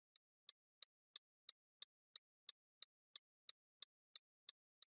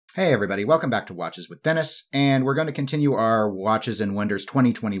Hey everybody, welcome back to Watches with Dennis, and we're going to continue our Watches and Wonders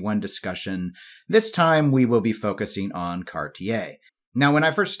 2021 discussion. This time we will be focusing on Cartier. Now, when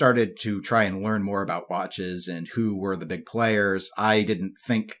I first started to try and learn more about watches and who were the big players, I didn't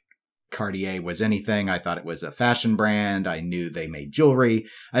think Cartier was anything. I thought it was a fashion brand. I knew they made jewelry.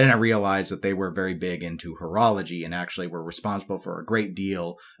 I didn't realize that they were very big into horology and actually were responsible for a great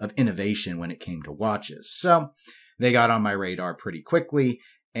deal of innovation when it came to watches. So they got on my radar pretty quickly.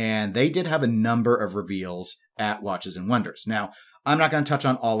 And they did have a number of reveals at Watches and Wonders. Now, I'm not going to touch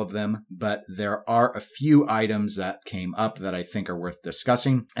on all of them, but there are a few items that came up that I think are worth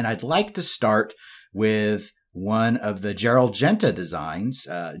discussing. And I'd like to start with one of the Gerald Genta designs.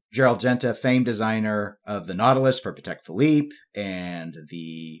 Gerald Genta, famed designer of the Nautilus for Patek Philippe and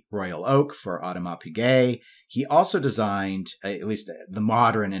the Royal Oak for Audemars Piguet. He also designed, at least the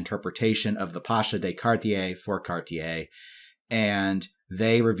modern interpretation of the Pasha de Cartier for Cartier. And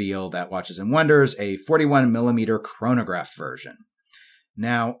they revealed at Watches and Wonders a 41 millimeter chronograph version.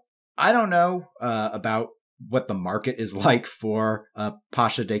 Now, I don't know about what the market is like for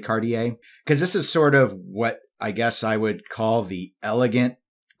Pasha de Cartier, because this is sort of what I guess I would call the elegant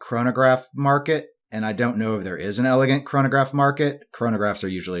chronograph market. And I don't know if there is an elegant chronograph market. Chronographs are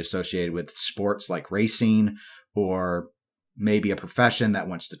usually associated with sports like racing or maybe a profession that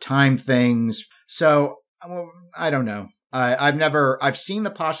wants to time things. So I don't know. I've seen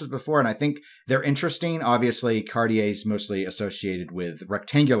the Pashas before, and I think they're interesting. Obviously, Cartier's mostly associated with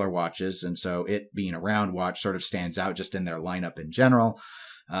rectangular watches, and so it being a round watch sort of stands out just in their lineup in general.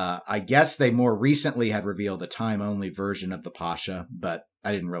 I guess they more recently had revealed a time-only version of the Pasha, but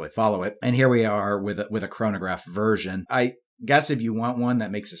I didn't really follow it. And here we are with a chronograph version. I guess if you want one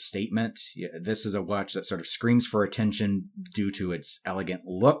that makes a statement, this is a watch that sort of screams for attention due to its elegant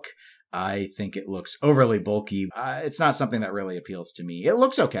look. I think it looks overly bulky. It's not something that really appeals to me. It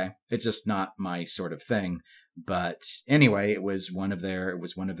looks okay. It's just not my sort of thing. But anyway, it was one of their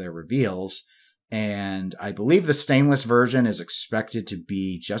reveals. And I believe the stainless version is expected to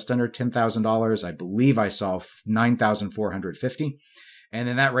be just under $10,000. I believe I saw $9,450. And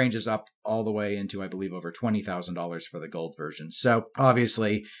then that ranges up all the way into, I believe, over $20,000 for the gold version. So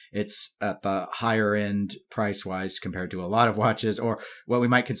obviously it's at the higher end price-wise compared to a lot of watches, or what we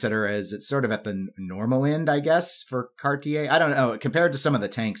might consider as it's sort of at the normal end, I guess, for Cartier. I don't know. Compared to some of the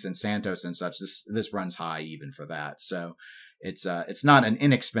Tanks and Santos and such, this runs high even for that. So it's not an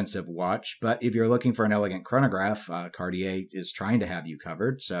inexpensive watch, but if you're looking for an elegant chronograph, Cartier is trying to have you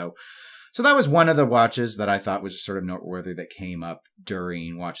covered. So that was one of the watches that I thought was sort of noteworthy that came up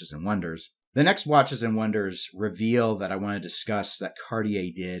during Watches and Wonders. The next Watches and Wonders reveal that I want to discuss that Cartier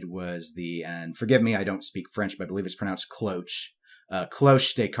did was and forgive me, I don't speak French, but I believe it's pronounced Cloche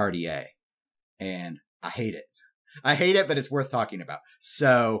de Cartier. And I hate it. I hate it, but it's worth talking about.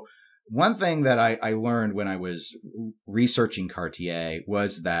 So one thing that I learned when I was researching Cartier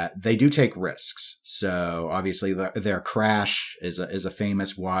was that they do take risks. So obviously their Crash is a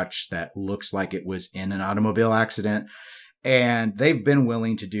famous watch that looks like it was in an automobile accident. And they've been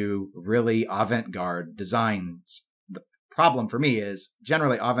willing to do really avant-garde designs. The problem for me is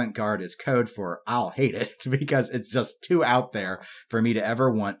generally avant-garde is code for I'll hate it because it's just too out there for me to ever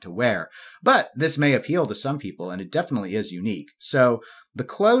want to wear. But this may appeal to some people, and it definitely is unique. So the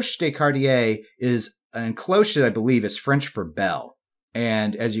Cloche de Cartier and Cloche, I believe, is French for bell.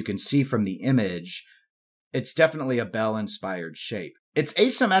 And as you can see from the image, it's definitely a bell-inspired shape. It's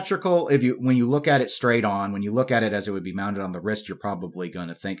asymmetrical when you look at it straight on. When you look at it as it would be mounted on the wrist, you're probably going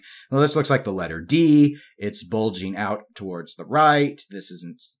to think, well, this looks like the letter D. It's bulging out towards the right.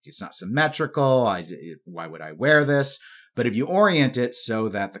 It's not symmetrical. Why would I wear this? But if you orient it so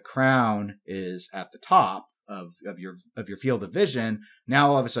that the crown is at the top of your field of vision, now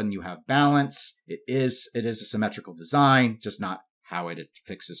all of a sudden you have balance. It is a symmetrical design, just not how it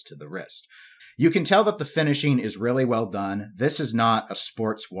affixes to the wrist. You can tell that the finishing is really well done. This is not a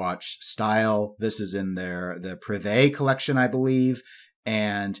sports watch style. This is in the Privé collection, I believe.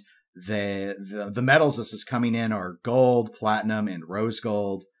 And the metals this is coming in are gold, platinum, and rose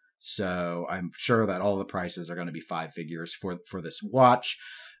gold. So I'm sure that all the prices are going to be five figures for this watch.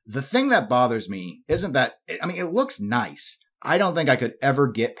 The thing that bothers me isn't that, I mean, it looks nice. I don't think I could ever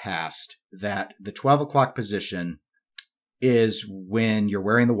get past that the 12 o'clock position is when you're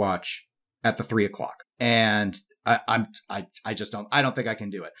wearing the watch at the 3 o'clock. And I don't think I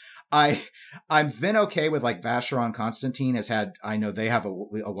can do it. I've been okay with like Vacheron Constantin has had, I know they have a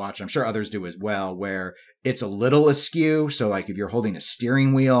watch, I'm sure others do as well, where it's a little askew. So like if you're holding a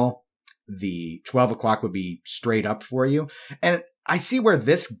steering wheel, the 12 o'clock would be straight up for you. And I see where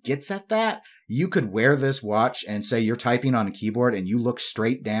this gets at that. you could wear this watch and say you're typing on a keyboard and you look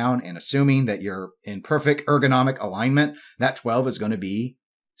straight down, and assuming that you're in perfect ergonomic alignment, that 12 is going to be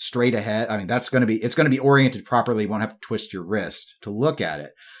straight ahead. I mean, it's going to be oriented properly. You won't have to twist your wrist to look at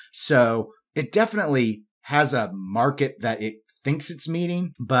it. So it definitely has a market that it thinks it's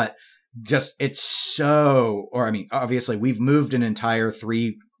meeting, but obviously we've moved an entire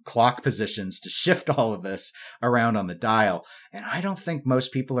 3 clock positions to shift all of this around on the dial. And I don't think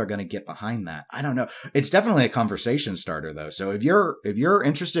most people are going to get behind that. I don't know. It's definitely a conversation starter though. So if you're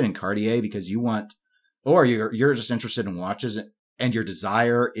interested in Cartier because you want, or you're just interested in watches and your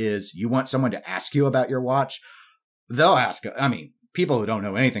desire is you want someone to ask you about your watch, they'll ask. I mean, people who don't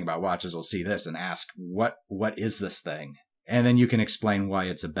know anything about watches will see this and ask, what is this thing? And then you can explain why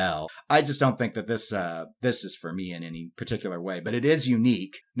it's a bell. I just don't think that this is for me in any particular way, but it is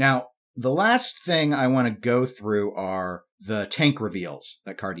unique. Now, the last thing I want to go through are the tank reveals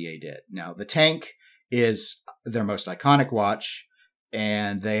that Cartier did. Now, the tank is their most iconic watch,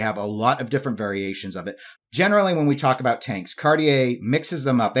 and they have a lot of different variations of it. Generally, when we talk about tanks, Cartier mixes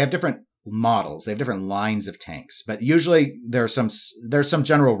them up. They have different models. They have different lines of tanks, but usually there's some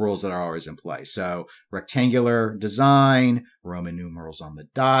general rules that are always in play. So rectangular design, Roman numerals on the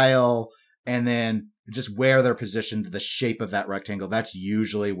dial, and then just where they're positioned, the shape of that rectangle. That's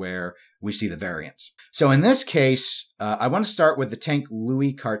usually where we see the variance. So in this case, I want to start with the tank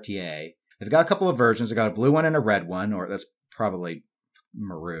Louis Cartier. They've got a couple of versions. They've got a blue one and a red one, or that's probably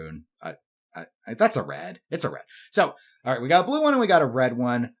maroon. That's a red. It's a red. So all right, we got a blue one and we got a red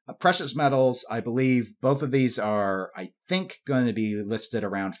one. Precious metals, I believe both of these are, I think, going to be listed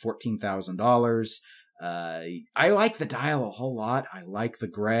around $14,000. I like the dial a whole lot. I like the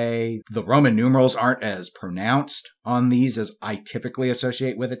gray. The Roman numerals aren't as pronounced on these as I typically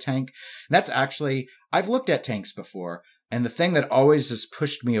associate with a tank. That's actually, I've looked at tanks before, and the thing that always has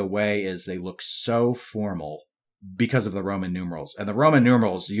pushed me away is they look so formal because of the Roman numerals. And the Roman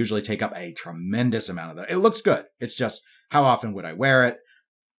numerals usually take up a tremendous amount of that. It looks good. It's just, how often would I wear it?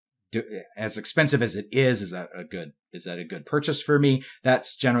 As expensive as it is that a good purchase for me?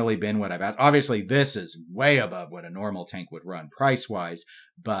 That's generally been what I've asked. Obviously, this is way above what a normal tank would run price-wise,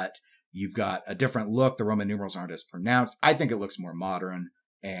 but you've got a different look. The Roman numerals aren't as pronounced. I think it looks more modern.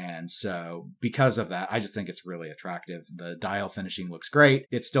 And so because of that, I just think it's really attractive. The dial finishing looks great.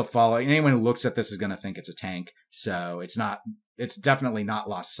 It's still following. Anyone who looks at this is going to think it's a tank. So it's definitely not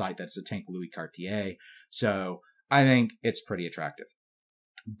lost sight that it's a tank Louis Cartier. So I think it's pretty attractive.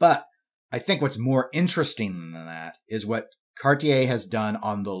 But I think what's more interesting than that is what Cartier has done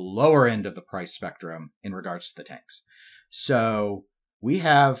on the lower end of the price spectrum in regards to the tanks. So we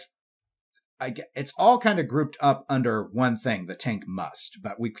have, it's all kind of grouped up under one thing, the tank must.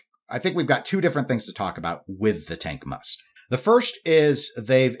 But I think we've got 2 different things to talk about with the tank must. The first is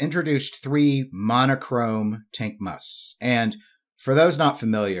they've introduced 3 monochrome tank musts. And for those not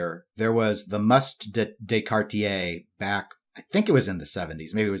familiar, there was the Must de Cartier back, I think it was in the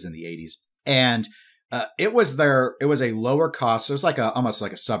 70s, maybe it was in the 80s. And it was a lower cost. So it was almost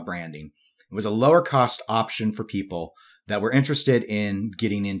like a sub-branding. It was a lower cost option for people that were interested in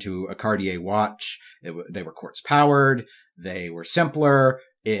getting into a Cartier watch. They were quartz powered. They were simpler.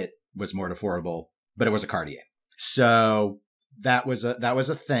 It was more affordable, but it was a Cartier. So that was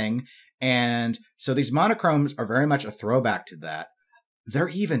a thing. And so these monochromes are very much a throwback to that. They're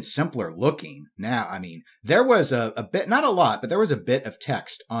even simpler looking now. I mean, there was a bit, not a lot, but there was a bit of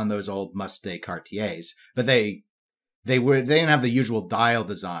text on those old Must de Cartiers, but they didn't have the usual dial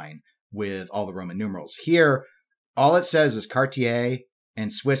design with all the Roman numerals. Here, all it says is Cartier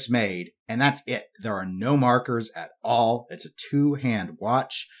and Swiss made, and that's it. There are no markers at all. It's a 2-hand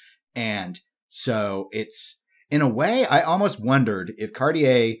watch. And so it's, in a way, I almost wondered if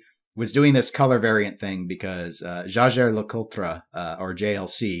Cartier was doing this color variant thing because Jaeger-LeCoultre, or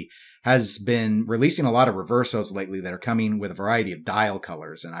JLC, has been releasing a lot of reversos lately that are coming with a variety of dial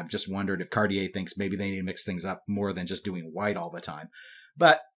colors. And I've just wondered if Cartier thinks maybe they need to mix things up more than just doing white all the time.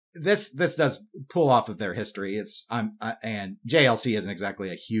 But this does pull off of their history. And JLC isn't exactly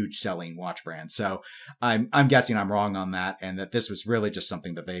a huge selling watch brand. So I'm guessing I'm wrong on that, and that this was really just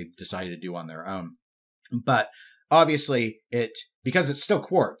something that they decided to do on their own. But obviously because it's still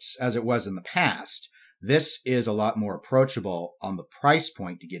quartz as it was in the past, this is a lot more approachable on the price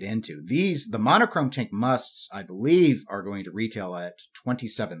point to get into. The monochrome tank musts, I believe, are going to retail at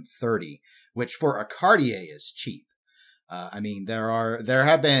 $2,730, which for a Cartier is cheap. I mean, there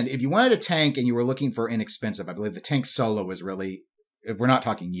have been, if you wanted a tank and you were looking for inexpensive, I believe the tank solo was really, if we're not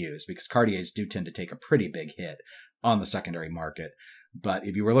talking used, because Cartiers do tend to take a pretty big hit on the secondary market. But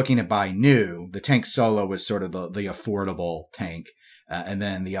if you were looking to buy new, the tank solo was sort of the affordable tank. And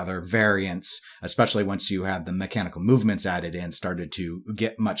then the other variants, especially once you had the mechanical movements added in, started to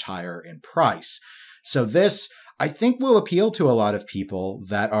get much higher in price. So this, I think, will appeal to a lot of people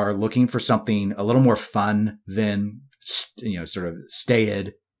that are looking for something a little more fun than, sort of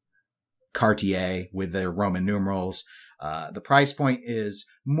staid Cartier with their Roman numerals. The price point is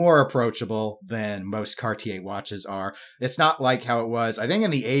more approachable than most Cartier watches are. It's not like how it was. I think in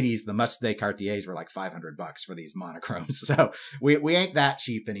the 80s, the must-stay Cartiers were like $500 for these monochromes. So we ain't that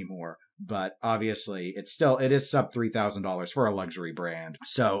cheap anymore. But obviously, it is sub $3,000 for a luxury brand.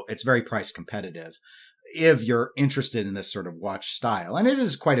 So it's very price competitive if you're interested in this sort of watch style. And it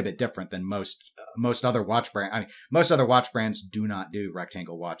is quite a bit different than most other watch brands. I mean, most other watch brands do not do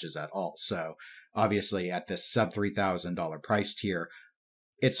rectangle watches at all. So obviously, at this sub $3,000 price tier,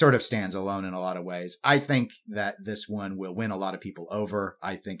 it sort of stands alone in a lot of ways. I think that this one will win a lot of people over.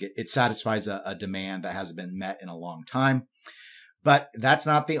 I think it satisfies a demand that hasn't been met in a long time. But that's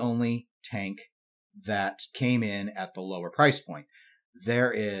not the only tank that came in at the lower price point.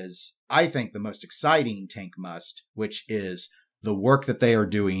 There is, I think, the most exciting tank must, which is the work that they are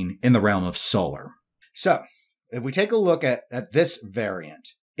doing in the realm of solar. So if we take a look at this variant,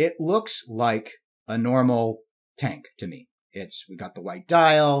 it looks like a normal tank to me. We've got the white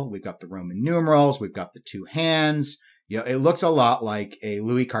dial, we've got the Roman numerals, we've got the two hands. It looks a lot like a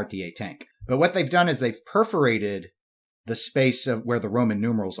Louis Cartier tank. But what they've done is they've perforated the space of where the Roman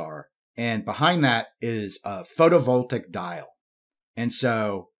numerals are. And behind that is a photovoltaic dial. And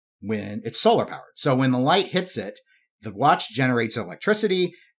so when it's solar powered. So when the light hits it, the watch generates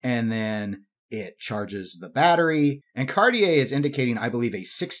electricity and then it charges the battery. And Cartier is indicating, I believe, a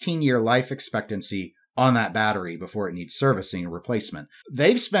 16-year life expectancy on that battery before it needs servicing or replacement.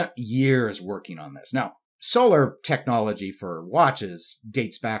 They've spent years working on this. Now, solar technology for watches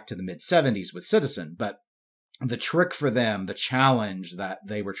dates back to the mid-70s with Citizen, but the trick for them, the challenge that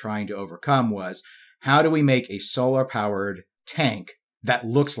they were trying to overcome was, how do we make a solar-powered tank that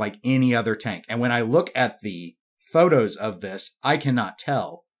looks like any other tank? And when I look at the photos of this, I cannot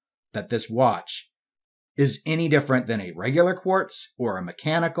tell that this watch is any different than a regular quartz or a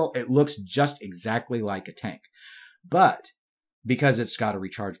mechanical. It looks just exactly like a tank. But because it's got a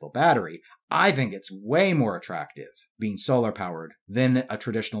rechargeable battery, I think it's way more attractive being solar powered than a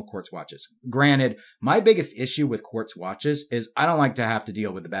traditional quartz watches. Granted, my biggest issue with quartz watches is I don't like to have to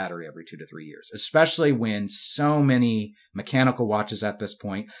deal with the battery every 2 to 3 years, especially when so many mechanical watches at this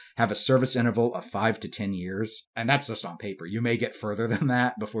point have a service interval of 5 to 10 years. And that's just on paper. You may get further than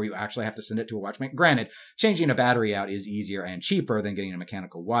that before you actually have to send it to a watchmaker. Granted, changing a battery out is easier and cheaper than getting a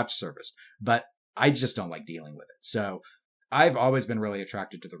mechanical watch service, but I just don't like dealing with it. So I've always been really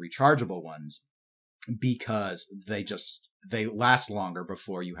attracted to the rechargeable ones because they last longer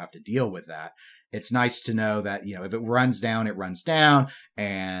before you have to deal with that. It's nice to know that, if it runs down, it runs down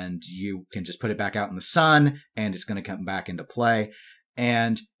and you can just put it back out in the sun and it's going to come back into play.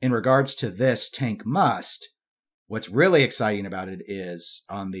 And in regards to this tank must, what's really exciting about it is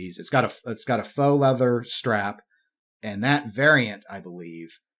on these, it's got a faux leather strap, and that variant, I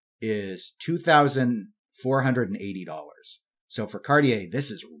believe, is $2,480. So for Cartier, this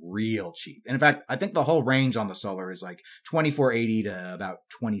is real cheap. And in fact, I think the whole range on the solar is like $2,480 to about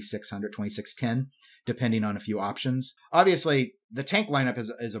 $2,600, $2,610, depending on a few options. Obviously, the tank lineup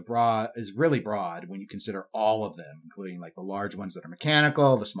is really broad when you consider all of them, including like the large ones that are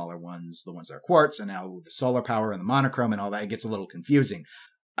mechanical, the smaller ones, the ones that are quartz, and now with the solar power and the monochrome and all that, it gets a little confusing.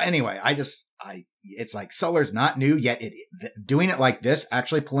 Anyway, it's like solar's not new, yet doing it like this,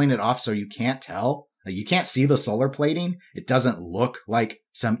 actually pulling it off so you can't tell. Like, you can't see the solar plating. It doesn't look like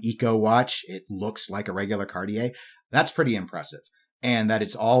some eco watch. It looks like a regular Cartier. That's pretty impressive. And that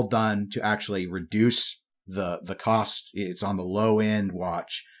it's all done to actually reduce the cost. It's on the low end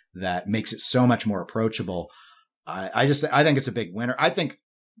watch that makes it so much more approachable. I think it's a big winner. I think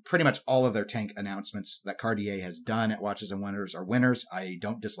pretty much all of their tank announcements that Cartier has done at Watches and Wonders are winners. I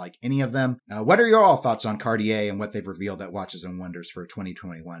don't dislike any of them. What are your all thoughts on Cartier and what they've revealed at Watches and Wonders for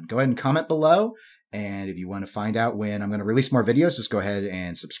 2021? Go ahead and comment below. And if you want to find out when I'm going to release more videos, just go ahead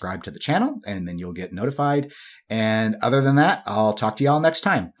and subscribe to the channel and then you'll get notified. And other than that, I'll talk to y'all next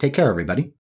time. Take care, everybody.